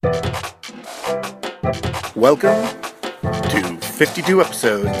Welcome to 52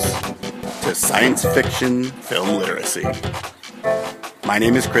 episodes to Science Fiction Film Literacy. My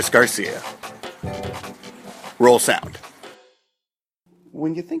name is Chris Garcia. Roll sound.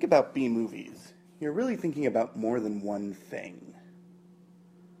 When you think about B movies, you're really thinking about more than one thing.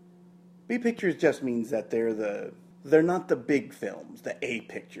 B pictures just means that they're not the big films, the A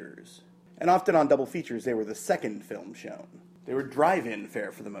pictures. And often on double features, they were the second film shown. They were drive-in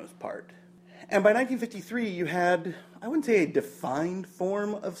fare for the most part. And by 1953, you had, I wouldn't say a defined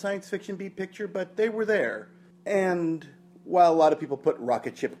form of science fiction B picture, but they were there. And while a lot of people put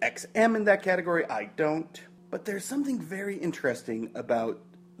Rocket Ship XM in that category, I don't. But there's something very interesting about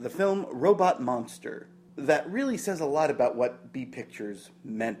the film Robot Monster that really says a lot about what B pictures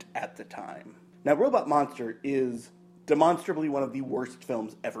meant at the time. Now, Robot Monster is demonstrably one of the worst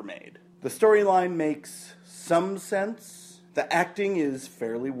films ever made. The storyline makes some sense. The acting is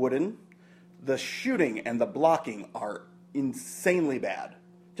fairly wooden. The shooting and the blocking are insanely bad.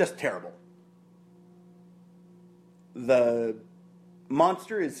 Just terrible. The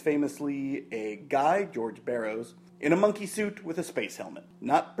monster is famously a guy, George Barrows, in a monkey suit with a space helmet.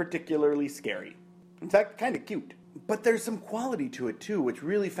 Not particularly scary. In fact, kind of cute. But there's some quality to it too, which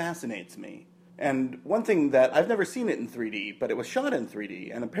really fascinates me. And one thing that I've never seen it in 3D, but it was shot in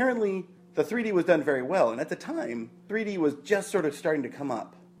 3D, and apparently the 3D was done very well. And at the time, 3D was just sort of starting to come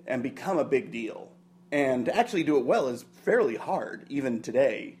up and become a big deal. And to actually do it well is fairly hard, even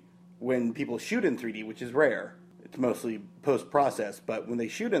today, when people shoot in 3D, which is rare. It's mostly post-process, but when they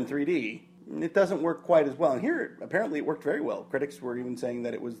shoot in 3D, it doesn't work quite as well. And here, apparently, it worked very well. Critics were even saying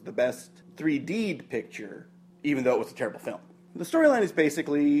that it was the best 3D'd picture, even though it was a terrible film. The storyline is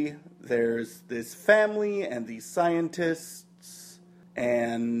basically, there's this family and these scientists,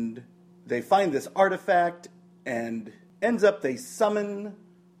 and they find this artifact, and ends up they summon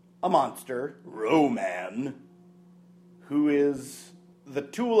a monster, Roman, who is the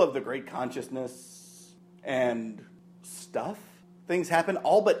tool of the great consciousness, and stuff. Things happen.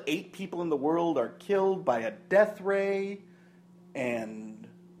 All but 8 people in the world are killed by a death ray, and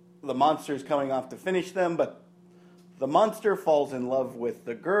the monster's coming off to finish them, but the monster falls in love with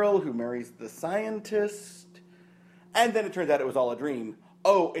the girl who marries the scientist, and then it turns out it was all a dream.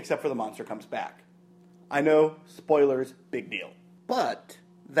 Oh, except for the monster comes back. I know, spoilers, big deal. But,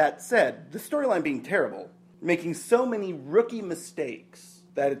 that said, the storyline being terrible, making so many rookie mistakes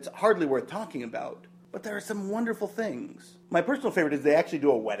that it's hardly worth talking about, but there are some wonderful things. My personal favorite is they actually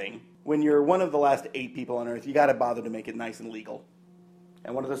do a wedding. When you're one of the last 8 people on Earth, you gotta bother to make it nice and legal.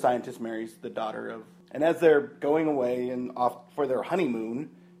 And one of the scientists marries the daughter of... And as they're going away and off for their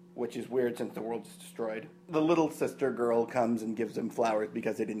honeymoon, which is weird since the world's destroyed, the little sister girl comes and gives them flowers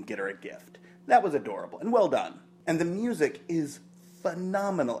because they didn't get her a gift. That was adorable and well done. And the music is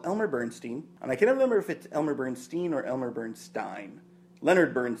phenomenal. Elmer Bernstein, and I can't remember if it's Elmer Bernstein or Elmer Bernstein.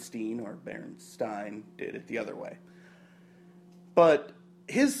 Leonard Bernstein, or Bernstein, did it the other way. But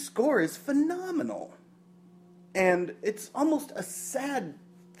his score is phenomenal. And it's almost a sad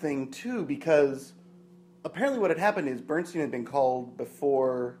thing, too, because apparently what had happened is Bernstein had been called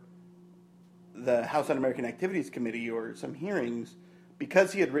before the House Un-American Activities Committee or some hearings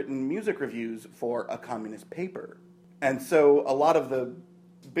because he had written music reviews for a communist paper. And so a lot of the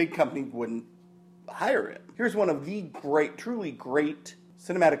big companies wouldn't hire him. Here's one of the great, truly great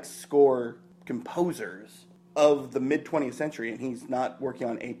cinematic score composers of the mid-20th century, and he's not working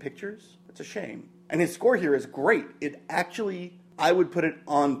on A pictures. It's a shame. And his score here is great. It actually, I would put it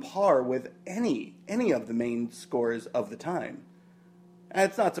on par with any of the main scores of the time. And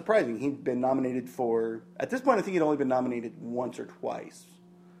it's not surprising. He'd been nominated for, at this point I think he'd only been nominated once or twice.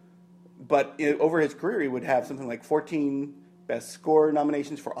 But over his career he would have something like 14 Best Score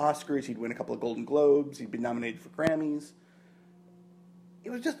nominations for Oscars. He'd win a couple of Golden Globes. He'd been nominated for Grammys. It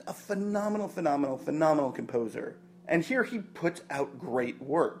was just a phenomenal composer. And here he puts out great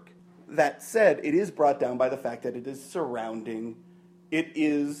work. That said, it is brought down by the fact that it is surrounding, it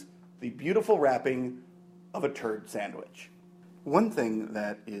is the beautiful wrapping of a turd sandwich. One thing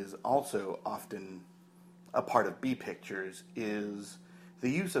that is also often a part of B pictures is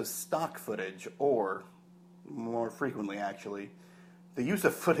the use of stock footage, or more frequently actually, the use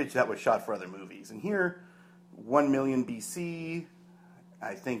of footage that was shot for other movies. And here, 1 million BC,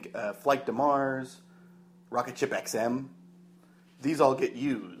 I think Flight to Mars, Rocket Ship XM, these all get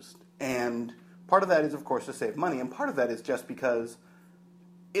used. And part of that is, of course, to save money, and part of that is just because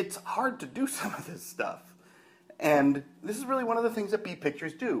it's hard to do some of this stuff. And this is really one of the things that B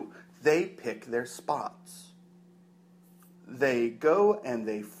pictures do. They pick their spots. They go and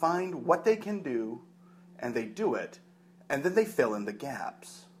they find what they can do, and they do it, and then they fill in the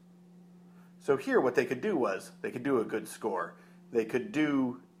gaps. So here what they could do was, they could do a good score, they could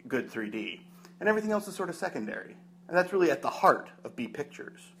do good 3D, and everything else is sort of secondary. And that's really at the heart of B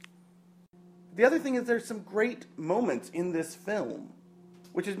Pictures. The other thing is there's some great moments in this film,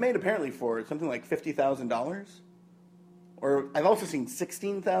 which is made apparently for something like $50,000. Or I've also seen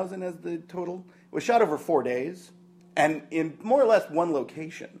 $16,000 as the total. It was shot over 4 days, and in more or less one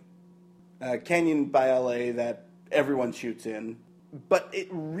location. Canyon by LA that everyone shoots in. But it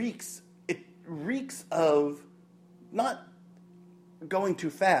reeks of not going too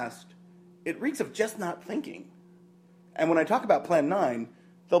fast. It reeks of just not thinking. And when I talk about Plan 9,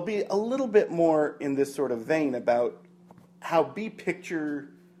 there'll be a little bit more in this sort of vein about how B-picture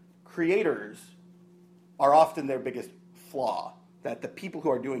creators are often their biggest flaw, that the people who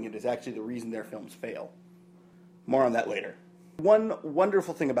are doing it is actually the reason their films fail. More on that later. One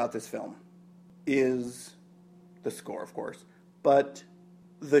wonderful thing about this film is the score, of course, but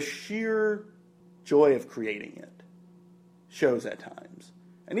the sheer joy of creating it shows at times.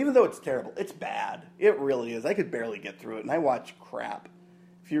 And even though it's terrible, it's bad. It really is. I could barely get through it, and I watch crap.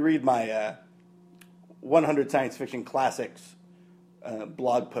 If you read my 100 Science Fiction Classics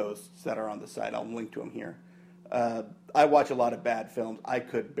blog posts that are on the site, I'll link to them here. I watch a lot of bad films. I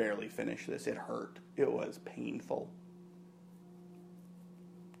could barely finish this. It hurt. It was painful.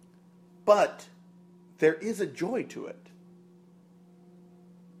 But there is a joy to it.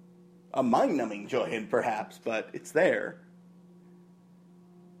 A mind-numbing joy, perhaps, but it's there.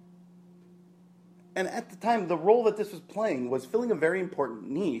 And at the time, the role that this was playing was filling a very important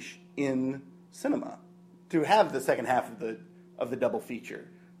niche in cinema. To have the second half of the double feature.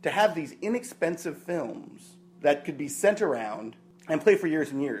 To have these inexpensive films that could be sent around and play for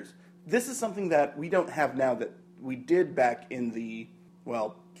years and years. This is something that we don't have now that we did back in the,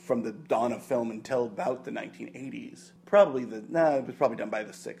 well, from the dawn of film until about the 1980s. It was probably done by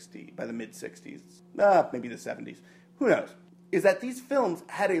the mid-60s. Maybe the 70s. Who knows? Is that these films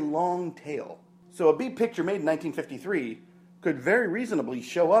had a long tail. So a B picture made in 1953 could very reasonably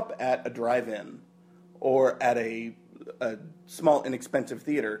show up at a drive-in or at a small, inexpensive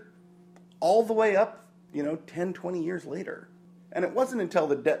theater all the way up, 10, 20 years later. And it wasn't until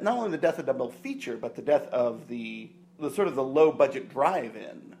not only the death of double feature, but the death of the sort of the low-budget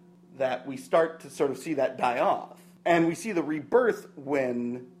drive-in that we start to sort of see that die off. And we see the rebirth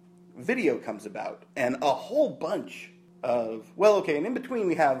when video comes about, and a whole bunch of, and in between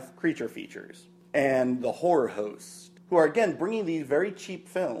we have creature features and the horror hosts, who are, again, bringing these very cheap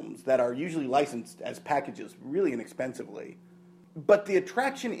films that are usually licensed as packages really inexpensively. But the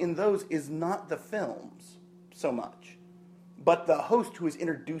attraction in those is not the films so much, but the host who is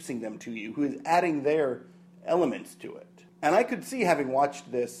introducing them to you, who is adding their elements to it. And I could see, having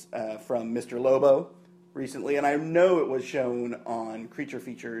watched this from Mr. Lobo recently, and I know it was shown on Creature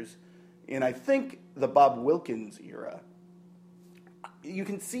Features in, I think, the Bob Wilkins era. You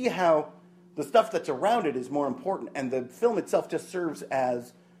can see how the stuff that's around it is more important, and the film itself just serves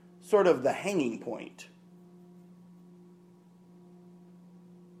as sort of the hanging point.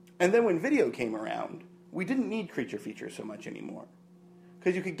 And then when video came around, we didn't need Creature Features so much anymore,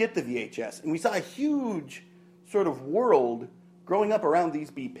 because you could get the VHS, and we saw a huge sort of world growing up around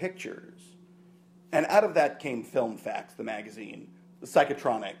these B pictures. And out of that came Film Facts, the magazine, the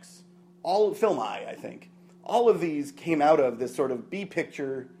Psychotronics, all Film Eye, I think. All of these came out of this sort of B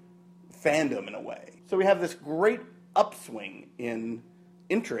picture fandom in a way. So we have this great upswing in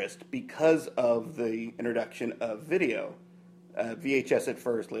interest because of the introduction of video. VHS at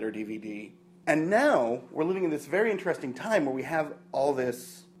first, later DVD. And now we're living in this very interesting time where we have all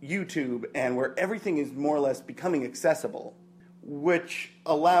this YouTube and where everything is more or less becoming accessible, which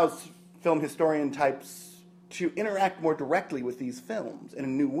allows film historian types to interact more directly with these films in a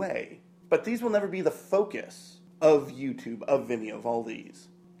new way. But these will never be the focus of YouTube, of Vimeo, of all these.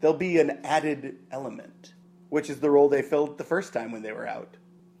 They'll be an added element, which is the role they filled the first time when they were out.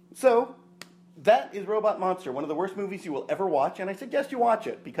 So, that is Robot Monster, one of the worst movies you will ever watch, and I suggest you watch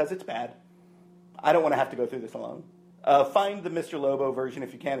it, because it's bad. I don't want to have to go through this alone. Find the Mr. Lobo version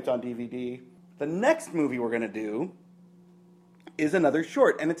if you can, it's on DVD. The next movie we're going to do is another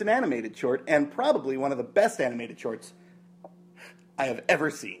short, and it's an animated short, and probably one of the best animated shorts I have ever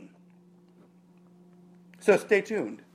seen. So stay tuned.